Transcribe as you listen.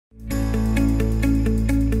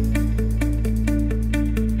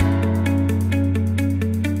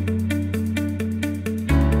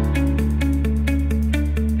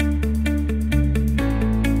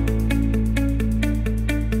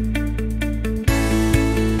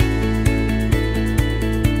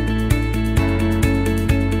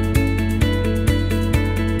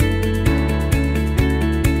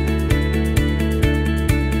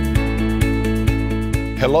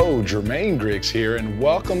Hello, Jermaine Griggs here, and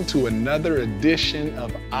welcome to another edition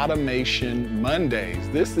of Automation Mondays.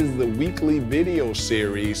 This is the weekly video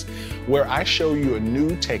series where I show you a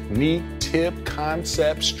new technique, tip,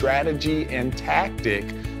 concept, strategy, and tactic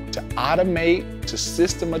to automate, to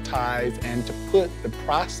systematize, and to put the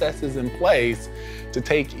processes in place to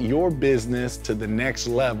take your business to the next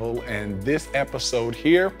level. And this episode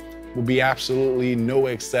here will be absolutely no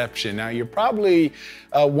exception. Now, you're probably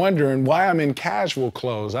wondering why I'm in casual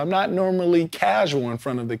clothes. I'm not normally casual in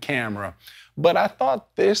front of the camera, but I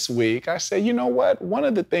thought this week, I said, you know what? One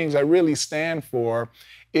of the things I really stand for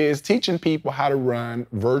is teaching people how to run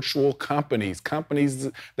virtual companies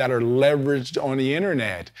that are leveraged on the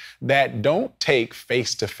internet, that don't take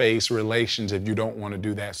face-to-face relations if you don't want to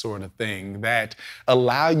do that sort of thing, that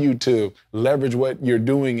allow you to leverage what you're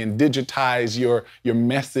doing and digitize your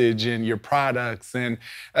message and your products. And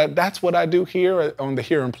that's what I do here on the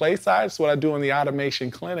Here and Play side. It's what I do on the Automation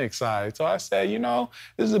Clinic side. So I said, you know,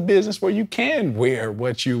 this is a business where you can wear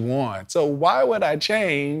what you want. So why would I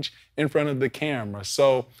change in front of the camera?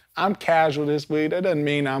 So I'm casual this week. That doesn't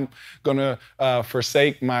mean I'm gonna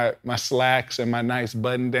forsake my slacks and my nice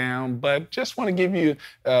button down, but just want to give you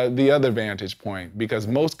the other vantage point, because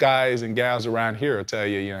most guys and gals around here will tell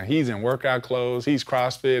you, you know, he's in workout clothes, he's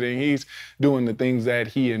CrossFitting, he's doing the things that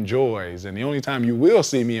he enjoys. And the only time you will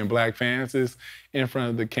see me in black pants is in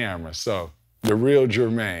front of the camera. So the real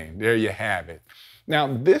Jermaine, there you have it. Now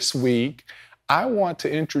this week, I want to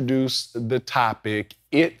introduce the topic,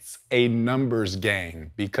 it's a numbers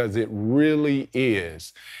game, because it really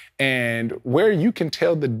is. And where you can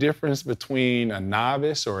tell the difference between a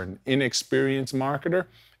novice or an inexperienced marketer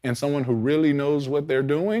and someone who really knows what they're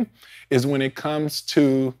doing is when it comes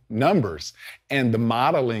to numbers and the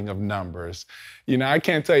modeling of numbers. You know, I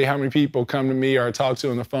can't tell you how many people come to me or I talk to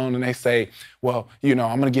on the phone and they say, well, you know,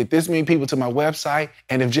 I'm gonna get this many people to my website,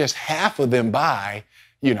 and if just half of them buy,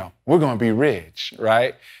 you know, we're gonna be rich,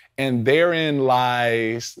 right? And therein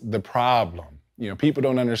lies the problem. You know, people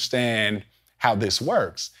don't understand how this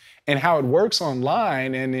works and how it works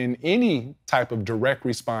online and in any type of direct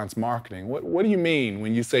response marketing. What do you mean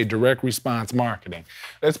when you say direct response marketing?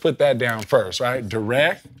 Let's put that down first, right?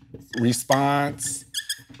 Direct response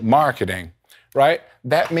marketing, right?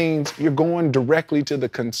 That means you're going directly to the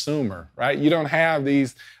consumer, right? You don't have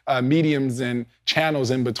these mediums and channels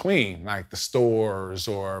in between, like the stores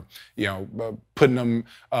or, you know, putting them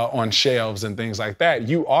on shelves and things like that.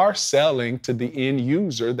 You are selling to the end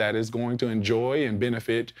user that is going to enjoy and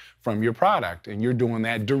benefit from your product, and you're doing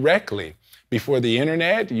that directly. Before the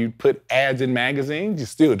internet, you put ads in magazines. You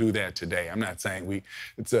still do that today. I'm not saying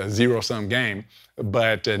it's a zero-sum game,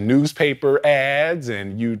 but newspaper ads,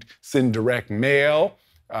 and you'd send direct mail.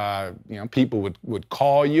 You know, people would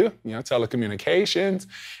call you, you know, telecommunications,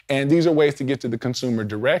 and these are ways to get to the consumer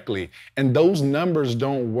directly. And those numbers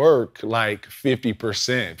don't work like 50%,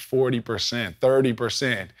 40%,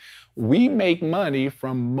 30%. We make money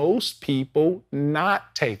from most people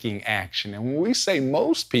not taking action. And when we say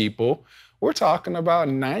most people, we're talking about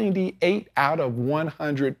 98 out of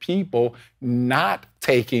 100 people not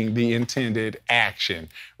taking the intended action,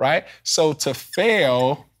 right? So to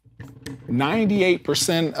fail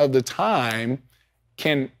 98% of the time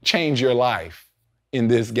can change your life in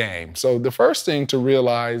this game. So the first thing to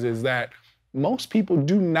realize is that most people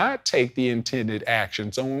do not take the intended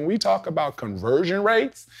action. So when we talk about conversion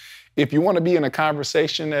rates, if you want to be in a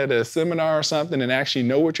conversation at a seminar or something and actually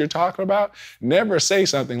know what you're talking about, never say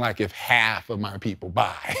something like, if half of my people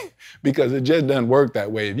buy, because it just doesn't work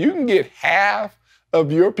that way. If you can get half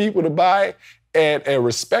of your people to buy at a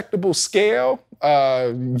respectable scale,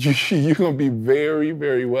 you're going to be very,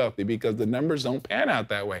 very wealthy, because the numbers don't pan out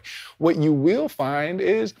that way. What you will find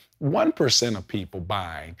is 1% of people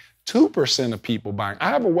buying, 2% of people buying. I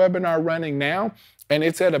have a webinar running now, and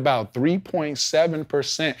it's at about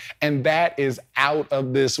 3.7%, and that is out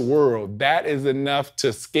of this world. That is enough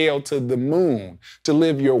to scale to the moon, to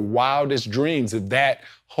live your wildest dreams, if that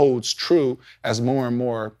holds true as more and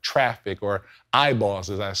more traffic, or eyeballs,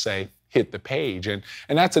 as I say, hit the page. And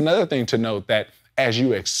that's another thing to note, that as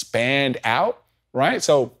you expand out, right?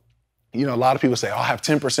 So, you know, a lot of people say, oh, I have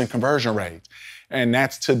 10% conversion rate. And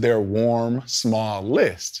that's to their warm, small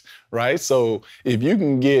list, right? So if you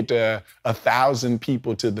can get 1,000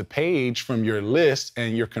 people to the page from your list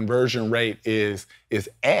and your conversion rate is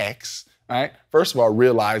X, right? First of all,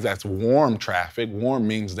 realize that's warm traffic. Warm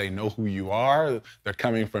means they know who you are. They're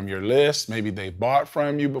coming from your list. Maybe they bought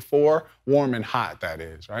from you before. Warm and hot, that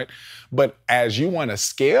is, right? But as you want to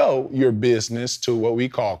scale your business to what we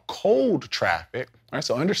call cold traffic, All right,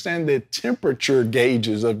 so understand the temperature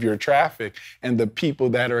gauges of your traffic and the people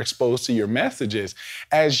that are exposed to your messages.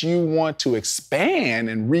 As you want to expand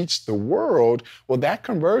and reach the world, well, that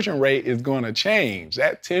conversion rate is going to change.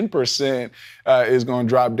 That 10% is going to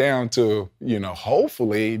drop down to,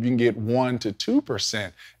 hopefully you can get 1 to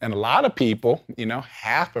 2%. And a lot of people,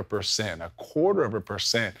 0.5%,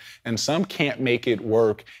 1/4%, and some can't make it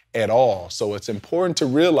work at all. So it's important to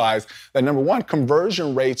realize that, number one,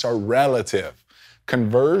 conversion rates are relative.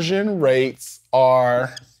 Conversion rates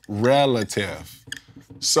are relative.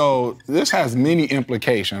 So this has many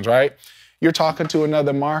implications, right? You're talking to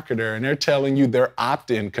another marketer and they're telling you their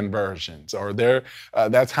opt-in conversions, or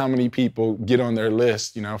that's how many people get on their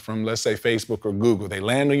list, from, let's say, Facebook or Google. They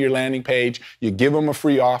land on your landing page, you give them a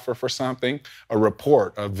free offer for something, a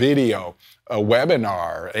report, a video, a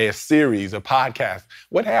webinar, a series, a podcast,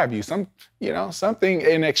 what have you, something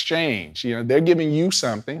in exchange. They're giving you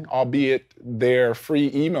something, albeit their free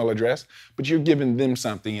email address, but you're giving them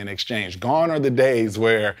something in exchange. Gone are the days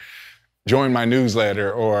where join my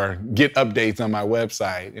newsletter or get updates on my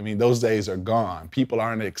website. Those days are gone. People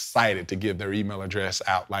aren't excited to give their email address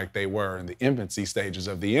out like they were in the infancy stages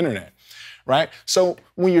of the internet, right? So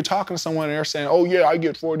when you're talking to someone and they're saying, oh yeah, I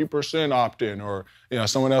get 40% opt-in, or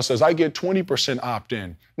someone else says, I get 20%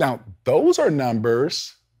 opt-in. Now, those are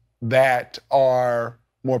numbers that are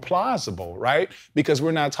more plausible, right? Because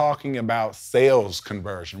we're not talking about sales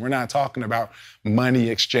conversion. We're not talking about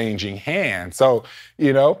money exchanging hands. So,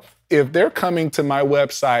 if they're coming to my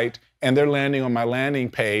website and they're landing on my landing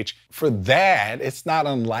page, for that, it's not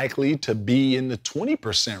unlikely to be in the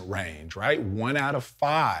 20% range, right? 1 out of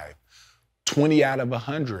 5, 20 out of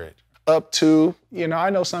 100, up to, I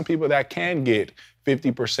know some people that can get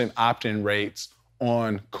 50% opt-in rates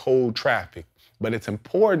on cold traffic. But it's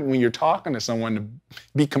important when you're talking to someone to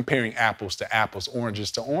be comparing apples to apples, oranges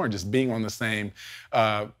to oranges, being on the same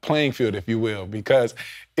playing field, if you will. Because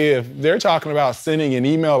if they're talking about sending an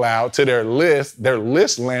email out to their list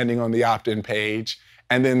landing on the opt-in page,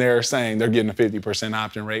 and then they're saying they're getting a 50%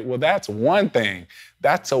 opt-in rate, well, that's one thing.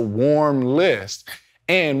 That's a warm list.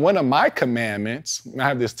 And one of my commandments, I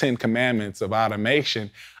have this 10 commandments of automation,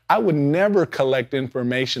 I would never collect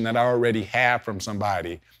information that I already have from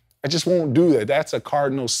somebody. I just won't do that. That's a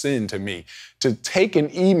cardinal sin to me. To take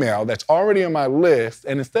an email that's already on my list,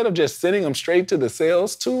 and instead of just sending them straight to the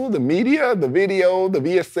sales tool, the media, the video, the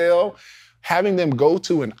VSL, having them go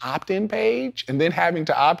to an opt-in page and then having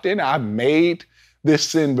to opt in, I've made this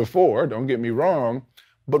sin before, don't get me wrong,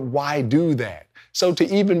 but why do that? So to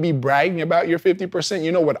even be bragging about your 50%,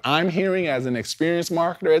 you know what I'm hearing as an experienced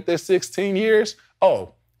marketer at this 16 years?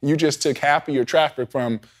 Oh, you just took half of your traffic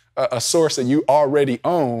from a source that you already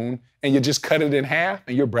own, and you just cut it in half,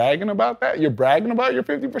 and you're bragging about that? You're bragging about your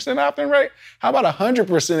 50% opt-in rate? How about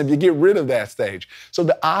 100% if you get rid of that stage? So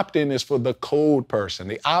the opt-in is for the cold person.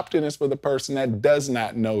 The opt-in is for the person that does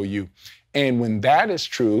not know you. And when that is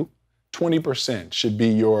true, 20% should be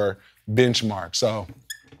your benchmark. So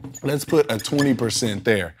let's put a 20%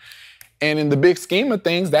 there. And in the big scheme of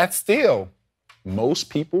things, that's still most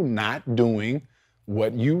people not doing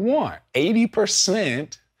what you want.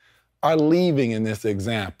 80% are leaving in this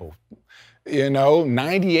example.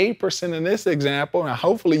 98% in this example, and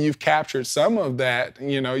hopefully you've captured some of that,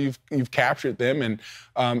 you've captured them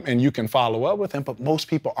and you can follow up with them, but most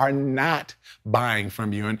people are not buying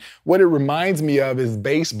from you. And what it reminds me of is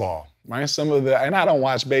baseball, right? And I don't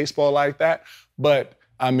watch baseball like that, but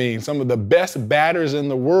some of the best batters in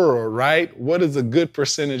the world, right? What is a good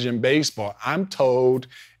percentage in baseball? I'm told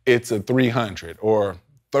it's a 300 or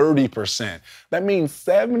 30%. That means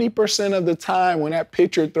 70% of the time when that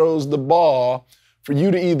pitcher throws the ball, for you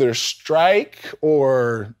to either strike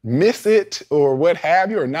or miss it or what have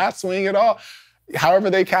you, or not swing at all, however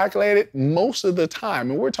they calculate it, most of the time,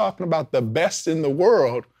 and we're talking about the best in the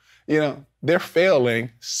world, they're failing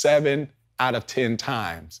 7 out of 10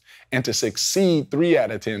 times. And to succeed 3 out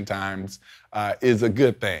of 10 times is a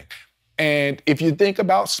good thing. And if you think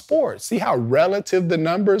about sports, see how relative the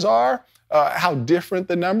numbers are? How different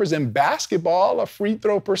the numbers. In basketball, a free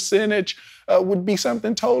throw percentage would be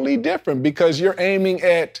something totally different because you're aiming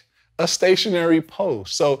at a stationary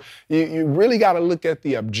post. So you really got to look at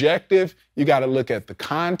the objective. You got to look at the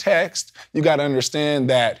context. You got to understand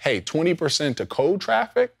that, hey, 20% to cold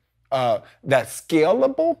traffic, that's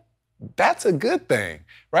scalable. That's a good thing,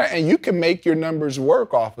 right? And you can make your numbers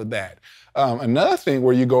work off of that. Another thing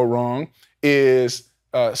where you go wrong is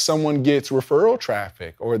someone gets referral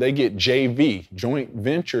traffic, or they get JV, joint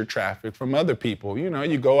venture traffic from other people.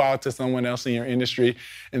 You go out to someone else in your industry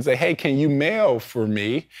and say, hey, can you mail for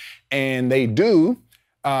me? And they do.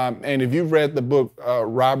 And if you've read the book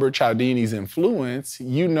Robert Cialdini's Influence,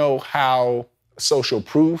 you know how social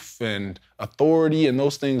proof and authority and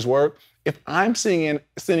those things work. If I'm sending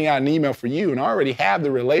out an email for you and I already have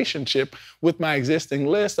the relationship with my existing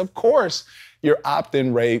list, of course, your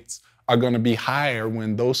opt-in rates are going to be higher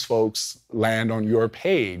when those folks land on your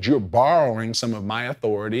page. You're borrowing some of my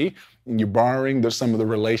authority, and you're borrowing some of the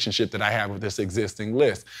relationship that I have with this existing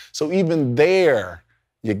list. So even there,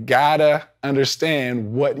 you gotta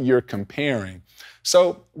understand what you're comparing.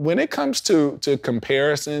 So when it comes to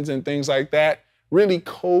comparisons and things like that, really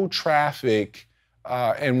cold traffic,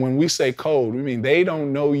 and when we say cold, we mean they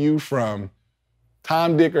don't know you from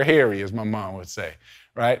Tom, Dick, or Harry, as my mom would say,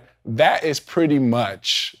 right? That is pretty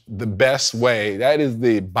much the best way. That is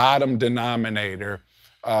the bottom denominator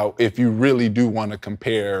if you really do want to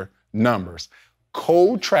compare numbers.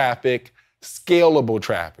 Cold traffic, scalable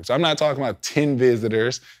traffic. So I'm not talking about 10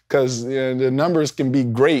 visitors, because the numbers can be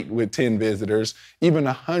great with 10 visitors, even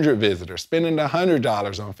 100 visitors, spending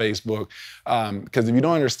 $100 on Facebook. Because if you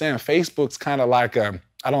don't understand, Facebook's kind of like I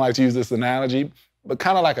don't like to use this analogy, but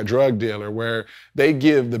kind of like a drug dealer where they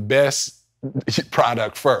give the best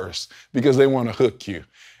product first because they want to hook you.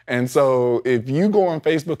 And so if you go on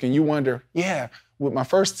Facebook and you wonder, yeah, with my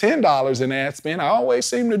first $10 in ad spend, I always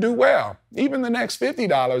seem to do well. Even the next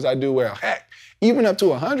 $50, I do well. Heck, even up to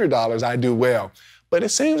 $100, I do well. But it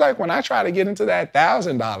seems like when I try to get into that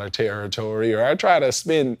 $1,000 territory, or I try to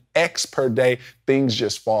spend X per day, things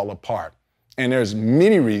just fall apart. And there's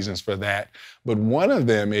many reasons for that. But one of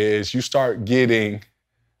them is you start getting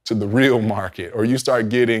to the real market, or you start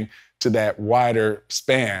getting to that wider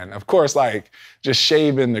span. Of course, like just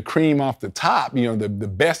shaving the cream off the top, the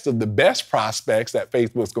best of the best prospects that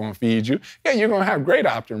Facebook's gonna feed you, yeah, you're gonna have great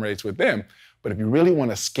opt-in rates with them. But if you really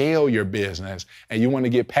wanna scale your business and you wanna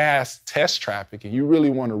get past test traffic and you really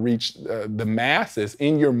wanna reach the masses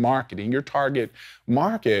in your marketing, your target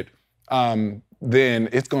market, then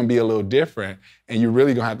it's gonna be a little different. And you're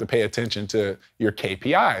really gonna have to pay attention to your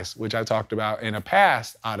KPIs, which I talked about in a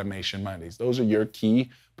past Automation Mondays. Those are your key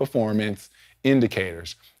performance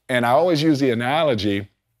indicators. And I always use the analogy,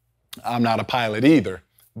 I'm not a pilot either,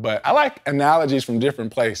 but I like analogies from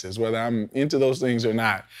different places, whether I'm into those things or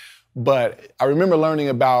not. But I remember learning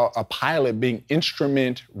about a pilot being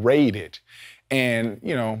instrument rated. And,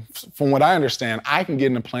 from what I understand, I can get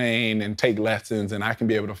in a plane and take lessons, and I can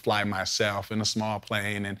be able to fly myself in a small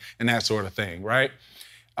plane and that sort of thing, right?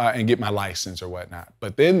 And get my license or whatnot.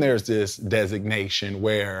 But then there's this designation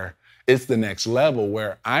where it's the next level,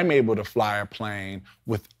 where I'm able to fly a plane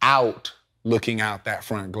without looking out that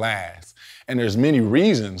front glass. And there's many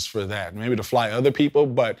reasons for that. Maybe to fly other people,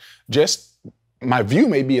 but just my view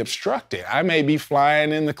may be obstructed. I may be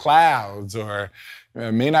flying in the clouds, or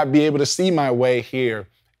may not be able to see my way here.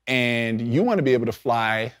 And you want to be able to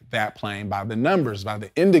fly that plane by the numbers, by the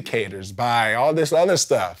indicators, by all this other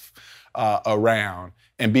stuff around,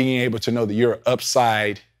 and being able to know that you're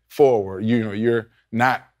upside forward. You're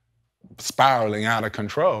not spiraling out of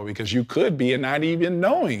control, because you could be and not even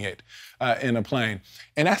knowing it in a plane.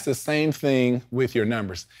 And that's the same thing with your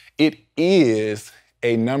numbers. It is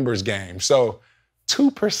a numbers game. So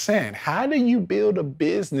 2%, how do you build a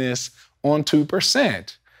business on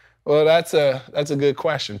 2%? Well, that's a good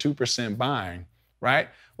question, 2% buying, right?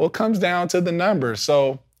 Well, it comes down to the numbers.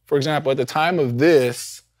 So, for example, at the time of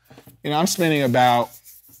this, I'm spending about,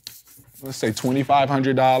 let's say,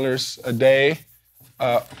 $2,500 a day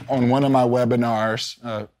on one of my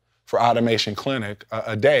webinars for Automation Clinic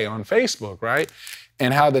a day on Facebook, right?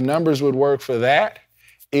 And how the numbers would work for that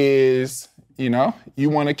is, you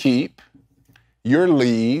want to keep your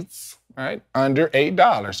leads, right, under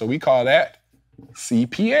 $8. So we call that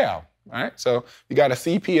CPL, right? So you got a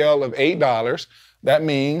CPL of $8. That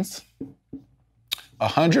means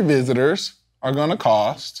 100 visitors are going to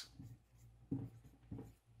cost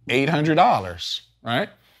 $800, right?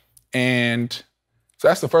 And so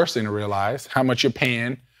that's the first thing to realize, how much you're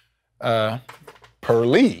paying per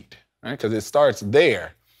lead, right? Because it starts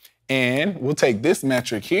there. And we'll take this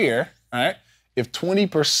metric here, right? If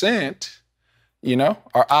 20%,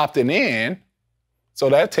 are opting in, so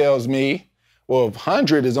that tells me, well, if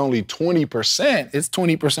 100 is only 20%, it's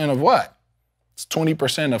 20% of what? It's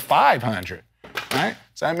 20% of 500, right?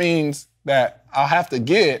 So that means that I'll have to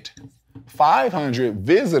get 500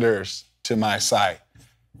 visitors to my site.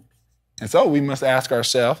 And so we must ask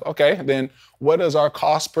ourselves, okay, then what does our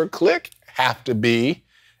cost per click have to be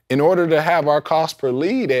in order to have our cost per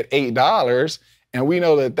lead at $8? And we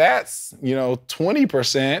know that that's,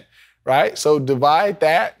 20%, right? So divide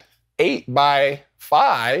that 8 by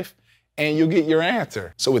 5 and you'll get your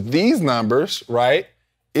answer. So with these numbers, right,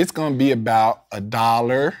 it's going to be about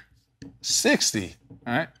 $1.60,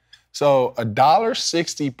 all right? So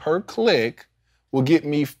 $1.60 per click will get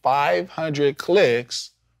me 500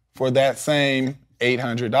 clicks for that same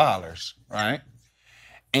 $800, right?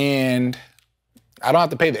 And I don't have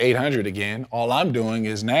to pay the $800 again. All I'm doing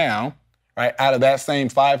is now, right, out of that same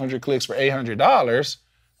 500 clicks for $800,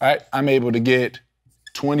 right, I'm able to get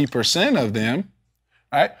 20% of them,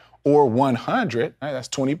 right, or 100, right, that's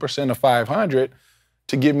 20% of 500,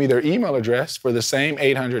 to give me their email address for the same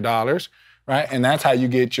 $800, right? And that's how you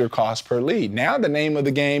get your cost per lead. Now the name of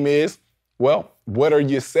the game is, well, what are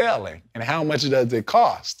you selling and how much does it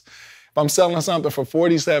cost? If I'm selling something for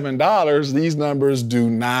 $47, these numbers do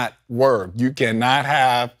not work. You cannot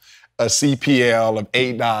have a CPL of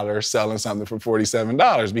 $8 selling something for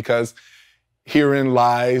 $47 because herein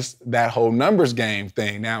lies that whole numbers game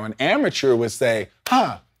thing. Now, an amateur would say,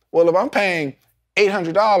 well, if I'm paying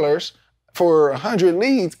 $800 for 100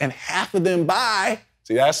 leads and half of them buy,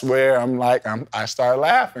 see, that's where I start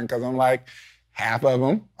laughing because I'm like, half of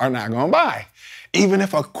them are not going to buy. Even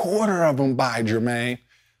if a quarter of them buy, Jermaine,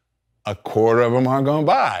 a quarter of them aren't going to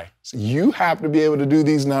buy. So you have to be able to do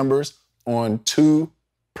these numbers on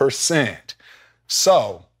 2%.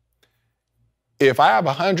 So if I have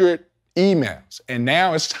 100 emails and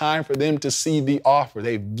now it's time for them to see the offer,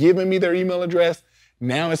 they've given me their email address,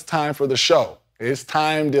 now it's time for the show. It's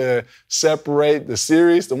time to separate the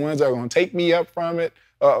serious, the ones that are going to take me up from it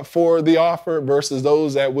for the offer versus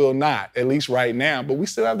those that will not, at least right now. But we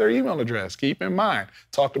still have their email address, keep in mind.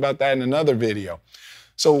 Talked about that in another video.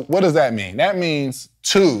 So what does that mean? That means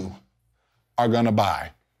 2 are going to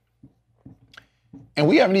buy. And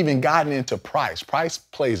we haven't even gotten into price. Price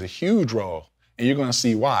plays a huge role, and you're going to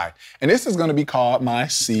see why. And this is going to be called my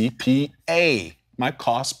CPA, my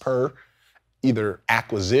cost per either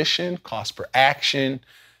acquisition, cost per action,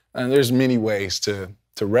 and there's many ways to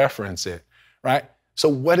reference it, right? So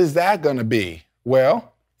what is that going to be?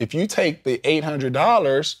 Well, if you take the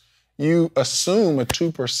 $800, you assume a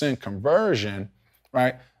 2% conversion,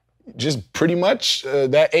 right? Just pretty much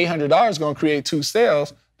that $800 is going to create 2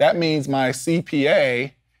 sales. That means my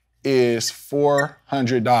CPA is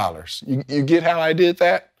 $400. You get how I did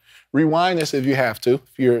that? Rewind this if you have to,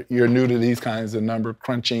 if you're new to these kinds of number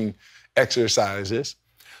crunching exercises.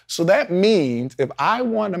 So that means if I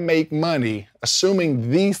want to make money,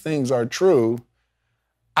 assuming these things are true,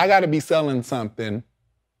 I got to be selling something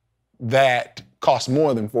that costs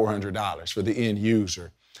more than $400 for the end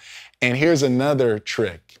user. And here's another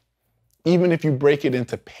trick. Even if you break it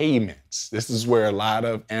into payments, this is where a lot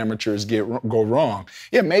of amateurs go wrong.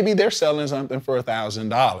 Yeah, maybe they're selling something for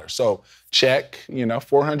 $1,000. So check,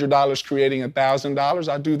 $400 creating $1,000.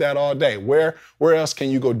 I do that all day. Where else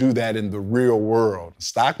can you go do that in the real world?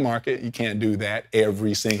 Stock market, you can't do that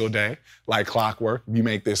every single day, like clockwork. You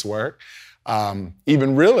make this work.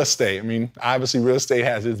 Even real estate. I mean, obviously real estate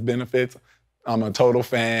has its benefits. I'm a total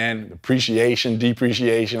fan, appreciation,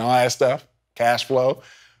 depreciation, all that stuff, cash flow.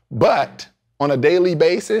 But on a daily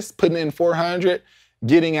basis, putting in 400,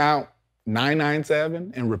 getting out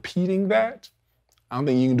 997 and repeating that, I don't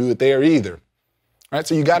think you can do it there either. All right,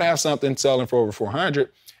 so you got to have something selling for over 400.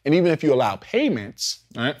 And even if you allow payments,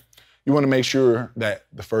 right, you want to make sure that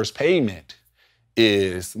the first payment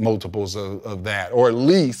is multiples of that, or at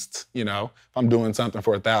least, if I'm doing something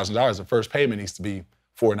for $1,000, the first payment needs to be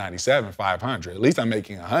 $497, $500. At least I'm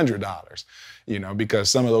making $100, because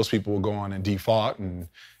some of those people will go on and default, and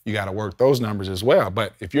you got to work those numbers as well.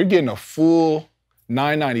 But if you're getting a full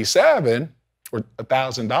 $997 or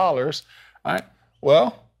 $1,000, all right,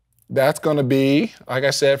 well, that's going to be, like I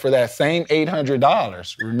said, for that same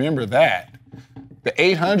 $800. Remember that. The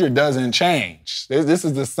 $800 doesn't change. This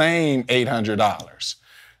is the same $800,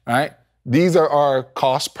 right? These are our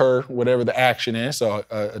cost per whatever the action is. So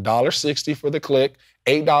 $1.60 for the click,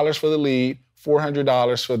 $8 for the lead,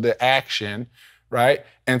 $400 for the action, right?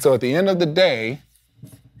 And so at the end of the day,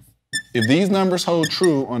 if these numbers hold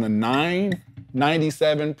true on a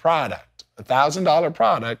 $997 product, $1,000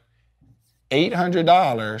 product,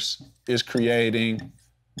 $800 is creating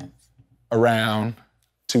around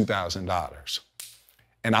 $2,000.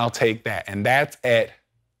 And I'll take that. And that's at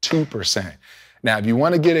 2%. Now, if you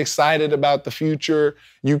want to get excited about the future,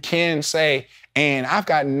 you can say, and I've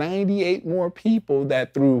got 98 more people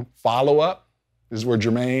that through follow-up, this is where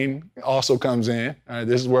Jermaine also comes in.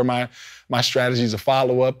 This is where my strategies of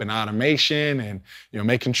follow-up and automation and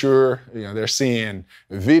making sure they're seeing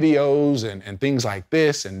videos and things like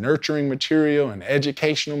this and nurturing material and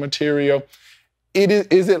educational material.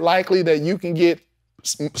 Is it likely that you can get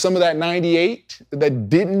some of that 98 that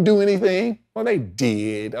didn't do anything Well, they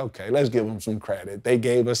did. Okay, let's give them some credit. They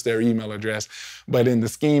gave us their email address, but in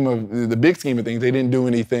the big scheme of things, they didn't do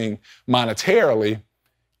anything monetarily.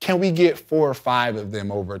 Can we get 4 or 5 of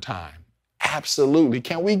them over time? Absolutely.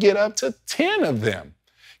 Can we get up to 10 of them?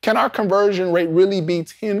 Can our conversion rate really be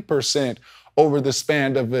 10% over the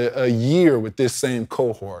span of a year with this same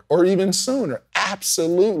cohort, or even sooner?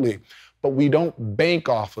 Absolutely. But we don't bank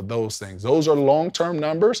off of those things. Those are long-term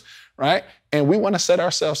numbers, right? And we want to set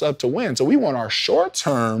ourselves up to win. So we want our short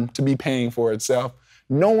term to be paying for itself,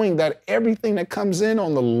 knowing that everything that comes in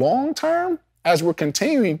on the long term, as we're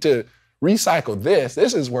continuing to recycle this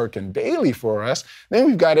is working daily for us. Then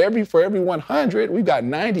we've got for every 100, we've got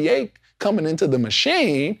 98 coming into the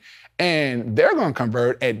machine, and they're going to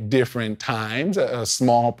convert at different times, a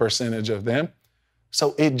small percentage of them.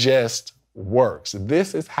 So it just works.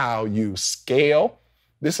 This is how you scale.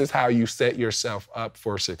 This is how you set yourself up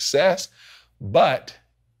for success. But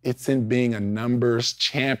it's in being a numbers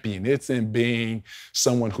champion. It's in being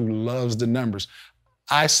someone who loves the numbers.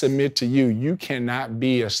 I submit to you, you cannot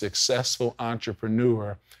be a successful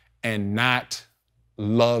entrepreneur and not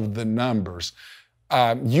love the numbers.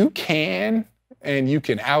 You can, and you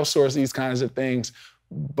can outsource these kinds of things,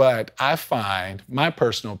 but I find, my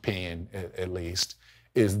personal opinion at least,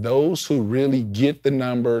 is those who really get the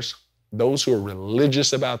numbers, those who are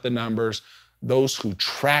religious about the numbers, those who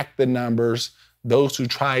track the numbers, those who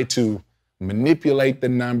try to manipulate the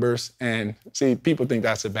numbers. And see, people think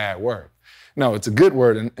that's a bad word. No, it's a good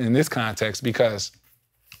word in this context, because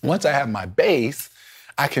once I have my base,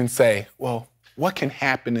 I can say, well, what can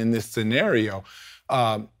happen in this scenario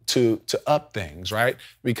to up things, right?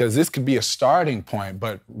 Because this could be a starting point,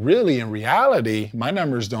 but really in reality, my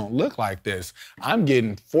numbers don't look like this. I'm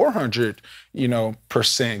getting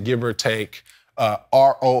 400%, give or take,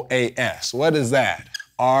 ROAS. What is that?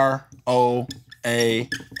 ROAS.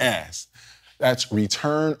 That's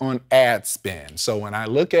return on ad spend. So when I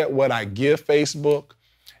look at what I give Facebook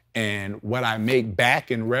and what I make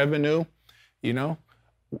back in revenue,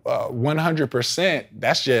 100%,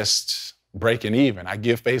 that's just breaking even. I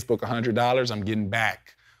give Facebook $100, I'm getting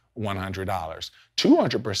back $100.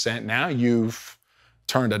 200%, now you've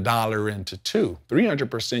turned $1 into 2.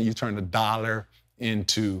 300%, you turned $1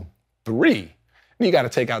 into 3. And you got to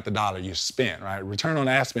take out the dollar you spent, right? Return on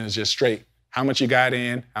ad spend is just straight how much you got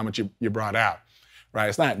in, how much you brought out, right?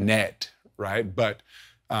 It's not net, right? But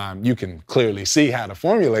you can clearly see how to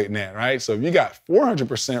formulate net, right? So if you got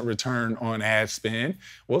 400% return on ad spend,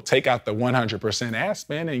 we'll take out the 100% ad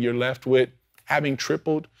spend and you're left with having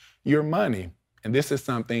tripled your money. And this is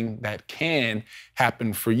something that can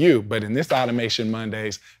happen for you. But in this Automation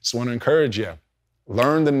Mondays, just want to encourage you,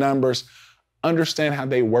 learn the numbers, understand how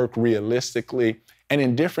they work realistically. And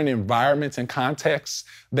in different environments and contexts,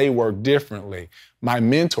 they work differently. My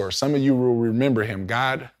mentor, some of you will remember him,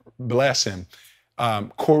 God bless him,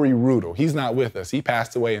 Corey Rudel. He's not with us. He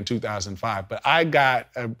passed away in 2005. But I got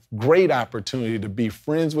a great opportunity to be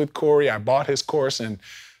friends with Corey. I bought his course in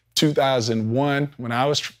 2001 when I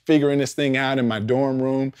was figuring this thing out in my dorm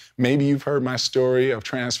room. Maybe you've heard my story of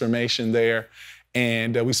transformation there.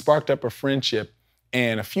 And we sparked up a friendship.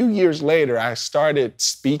 And a few years later, I started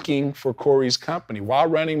speaking for Corey's company while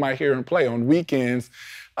running my Hear and Play. On weekends,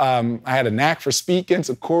 I had a knack for speaking,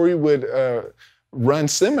 so Corey would run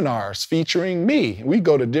seminars featuring me. We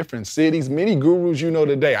go to different cities, many gurus you know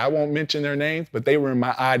today. I won't mention their names, but they were in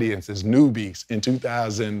my audience as newbies in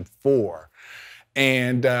 2004.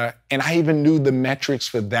 And I even knew the metrics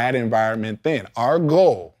for that environment then. Our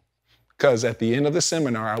goal, because at the end of the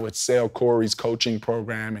seminar, I would sell Corey's coaching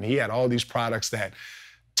program, and he had all these products that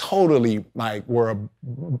totally were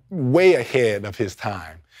way ahead of his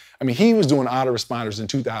time. I mean, he was doing autoresponders in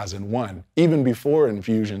 2001, even before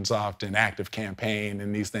Infusionsoft and Active Campaign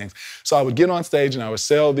and these things. So I would get on stage and I would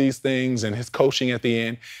sell these things and his coaching at the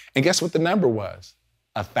end. And guess what the number was?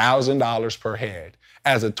 $1,000 per head.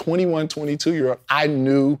 As a 21, 22-year-old, I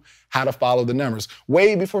knew how to follow the numbers.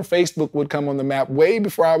 Way before Facebook would come on the map, way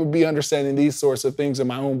before I would be understanding these sorts of things in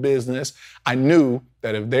my own business, I knew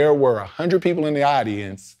that if there were 100 people in the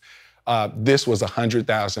audience, this was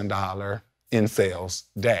 $100,000 in sales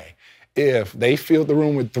day. If they filled the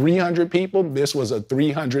room with 300 people, this was a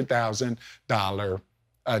 $300,000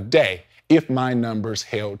 a day, if my numbers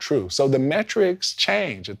held true. So the metrics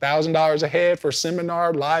change. $1,000 a head for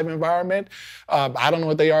seminar, live environment. I don't know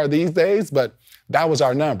what they are these days, but that was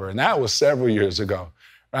our number, and that was several years ago,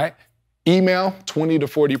 right? Email, 20 to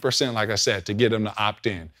 40%, like I said, to get them to opt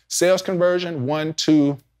in. Sales conversion, 1,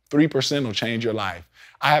 2, 3% will change your life.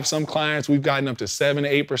 I have some clients, we've gotten up to 7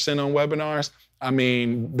 to 8% on webinars. I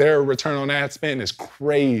mean, their return on ad spend is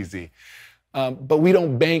crazy. But we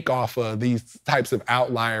don't bank off of these types of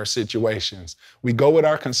outlier situations. We go with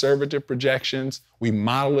our conservative projections, we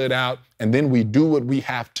model it out, and then we do what we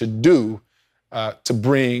have to do to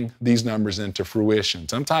bring these numbers into fruition.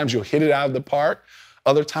 Sometimes you'll hit it out of the park.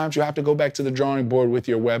 Other times you have to go back to the drawing board with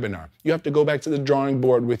your webinar. You have to go back to the drawing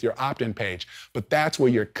board with your opt-in page. But that's where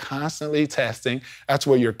you're constantly testing. That's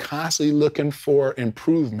where you're constantly looking for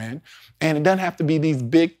improvement. And it doesn't have to be these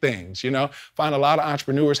big things, you know. Find a lot of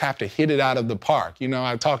entrepreneurs have to hit it out of the park. You know,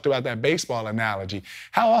 I talked about that baseball analogy.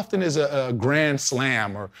 How often is a grand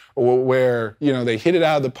slam or where, you know, they hit it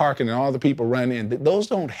out of the park and then all the people run in? Those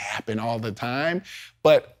don't happen all the time.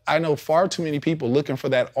 But I know far too many people looking for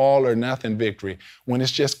that all or nothing victory when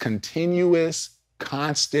it's just continuous,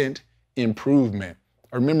 constant improvement.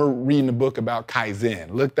 I remember reading a book about Kaizen.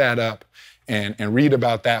 Look that up and read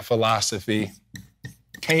about that philosophy.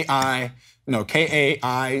 K-A-I-Z-E-N.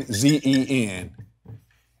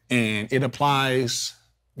 And it applies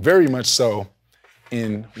very much so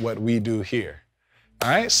in what we do here. All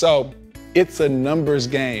right, so it's a numbers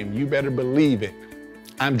game. You better believe it.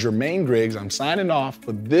 I'm Jermaine Griggs. I'm signing off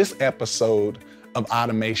for this episode of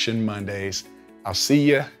Automation Mondays. I'll see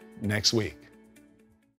you next week.